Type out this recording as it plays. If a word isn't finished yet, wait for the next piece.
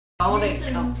Oh, they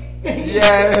come.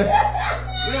 Yes.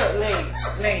 Look,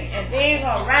 Link. And then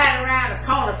gonna ride around the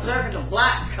corner, circle the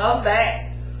block, and come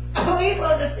back. Oh, he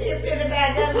want to see if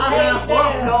anybody doesn't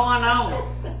What's going on?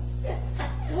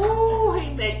 Ooh,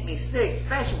 he make me sick,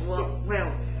 especially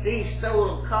when these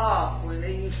stolen cars, when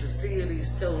they used to steal these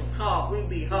stolen cars, we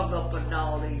be hung up on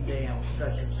all these damn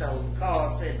fucking stolen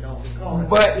cars sitting on the corner.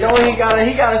 But don't he got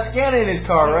a scanner in his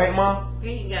car, right, Mom? He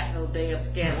ain't got no damn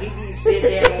scanner. He be sitting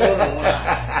there and wondering why.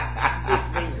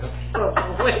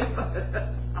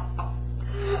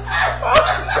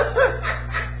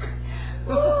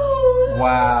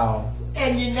 Wow.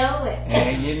 And you know it.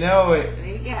 And you know it.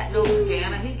 He got no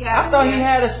scanner. I thought he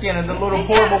had a scanner, the little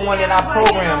portable one that I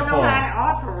programmed for him. He don't know how to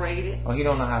operate it. Oh, he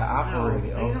don't know how to operate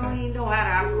it. Okay. He know how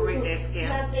to operate that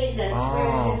scanner.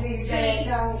 Oh.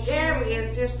 See, Jerry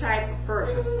is this type of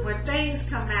person. When things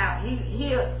come out,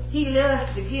 he loves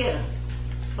to get them.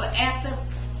 But after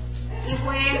it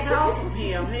wears off from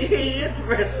him, he ain't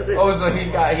interested. Oh, so he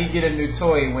get a new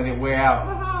toy when it wear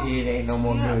out. It ain't no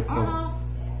more good to him.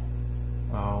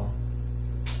 Oh.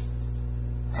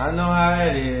 I know how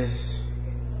that is.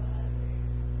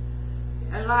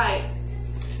 And like,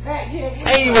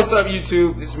 hey, what's up,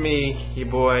 YouTube? This is me, your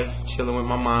boy, chilling with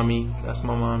my mommy. That's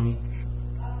my mommy.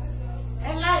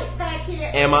 And like back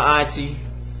here. And my auntie.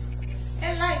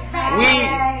 And like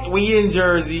back We in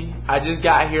Jersey. I just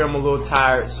got here. I'm a little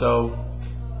tired, so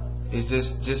it's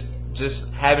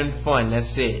just having fun.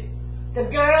 That's it. The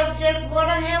girls just want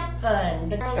to have fun.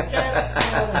 The girls just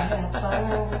want to have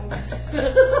fun.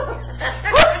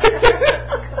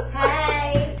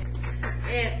 Hi.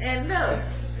 And look,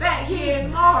 back here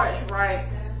in March, right?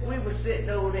 We were sitting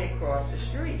over there across the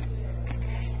street.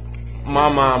 My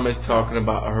mom is talking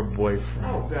about her boyfriend.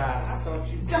 Oh God, I thought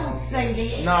you Don't say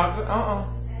that. No, I'm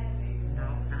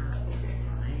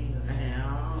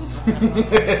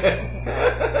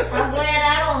glad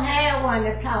I don't have one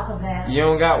to talk about. You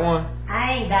don't got one?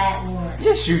 I ain't got one.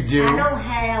 Yes, you do. I don't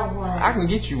have one. I can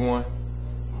get you one.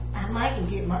 I might can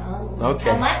get my own. Okay.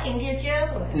 I might can get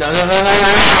yours.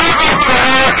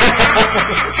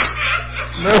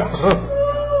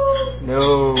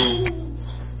 No.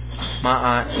 My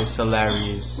aunt is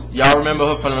hilarious. Y'all remember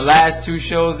her from the last 2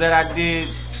 shows that I did?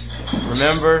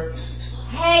 Remember?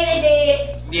 Hated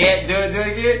it. Yeah, do it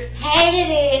again. Hated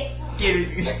it. Get it.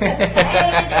 Hated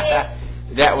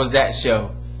it. That was that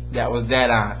show. That was that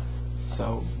aunt.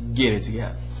 So get it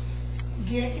together.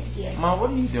 Get it together. Mom, what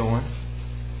are you doing?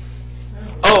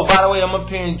 Oh, by the way, I'm up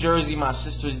here in Jersey. My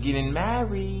sister's getting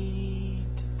married.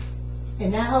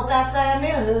 And I hope I find me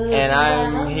a husband. And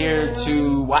I'm here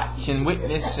to watch and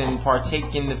witness and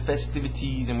partake in the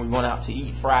festivities. And we're going out to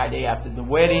eat Friday after the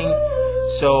wedding.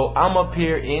 So I'm up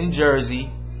here in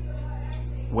Jersey,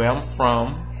 where I'm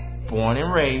from, born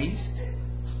and raised,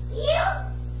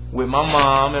 with my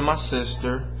mom and my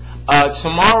sister.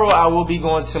 Tomorrow I will be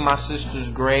going to my sister's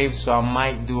grave, so I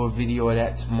might do a video of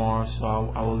that tomorrow.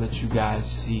 So I will let you guys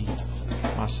see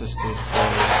my sister's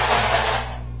grave.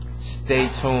 Stay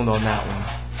tuned on that one.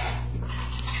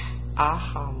 I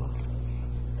holla.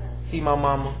 See my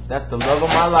mama? That's the love of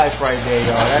my life right there,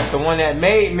 y'all. That's the one that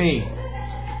made me.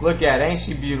 Look at it. Ain't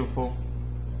she beautiful?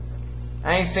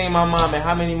 I ain't seen my mom in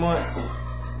how many months?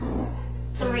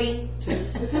 3.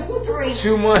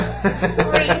 2 months.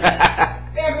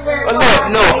 But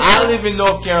look, no, I live in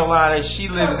North Carolina. She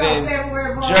lives in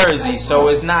Jersey, so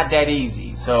it's not that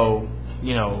easy. So,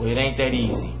 you know, it ain't that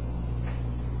easy.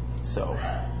 So,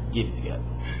 get it together.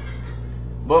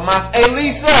 But hey,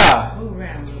 Lisa!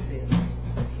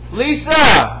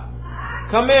 Lisa!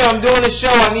 Come here, I'm doing a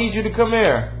show. I need you to come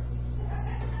here.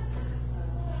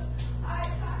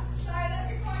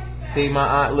 See my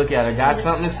aunt, look at her. Got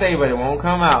something to say, but it won't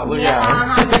come out. Look at her.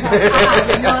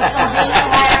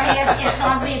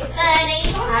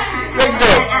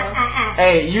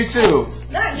 Hey, YouTube,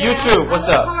 what's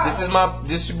up? This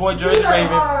is your boy Jersey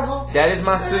Raven. That is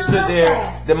my sister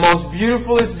there, the most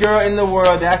beautifulest girl in the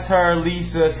world. That's her,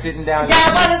 Lisa, sitting down.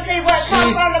 Y'all want to see what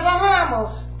comes from the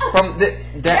Bahamas? From that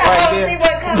right there. See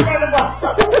what comes from the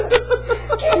Bahamas?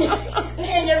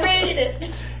 Can you read it?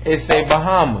 It say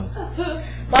Bahamas.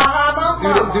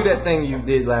 Bahama. Do that thing you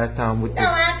did last time with the. No,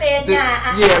 I said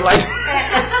nah. Yeah, like.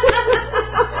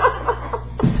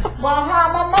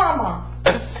 Bahama Mama.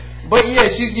 But yeah,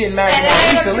 she's getting married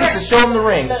now. Lisa, show him the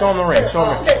ring. Look.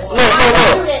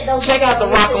 Check out the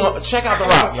rock, y'all. Check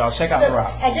out the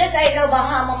rock. And this ain't no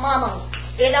Bahama Mama.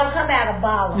 It don't come out of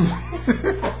bottle.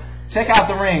 Check out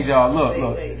the ring, y'all. Look.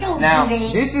 Now,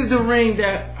 this is the ring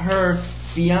that her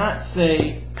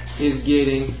fiance is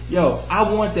getting. Yo, I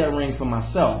want that ring for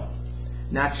myself.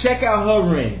 Now check out her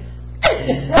ring.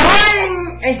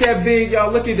 Ain't that big,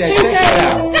 y'all? Look at that.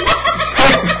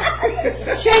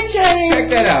 Check that out. Check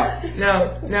that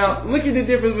out. Now, look at the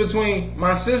difference between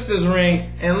my sister's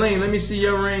ring and Lean. Let me see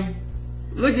your ring.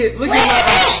 Look at my.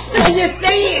 You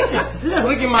see it?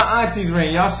 Look at my auntie's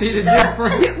ring. Y'all see the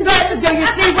difference? Do you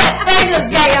see what fingers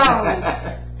they on?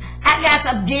 I got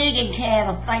some digging kind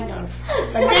of fingers,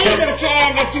 but these are the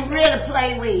kind that you really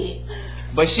play with.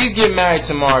 But she's getting married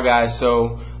tomorrow, guys.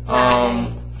 So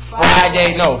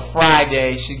Friday.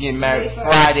 She's getting married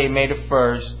Friday, May the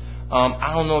 1st.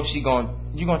 I don't know if you gonna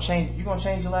change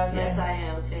your last name? Yes, I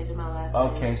am changing my last name.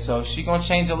 Okay, so she gonna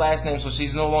change her last name, so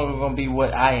she's no longer gonna be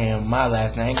what I am, my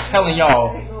last name. I'm telling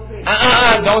y'all.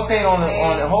 Don't say it on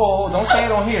the whole. Don't say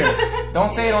it on here. Don't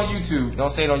say it on YouTube. Don't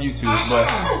say it on YouTube. But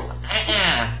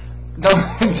don't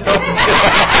say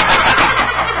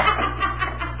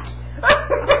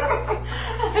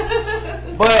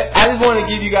But I just want to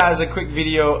give you guys a quick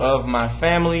video of my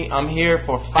family. I'm here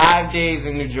for 5 days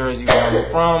in New Jersey, where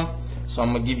I'm from. So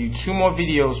I'm going to give you 2 more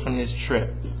videos from this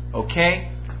trip.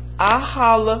 Okay? I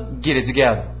holla. Get it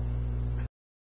together.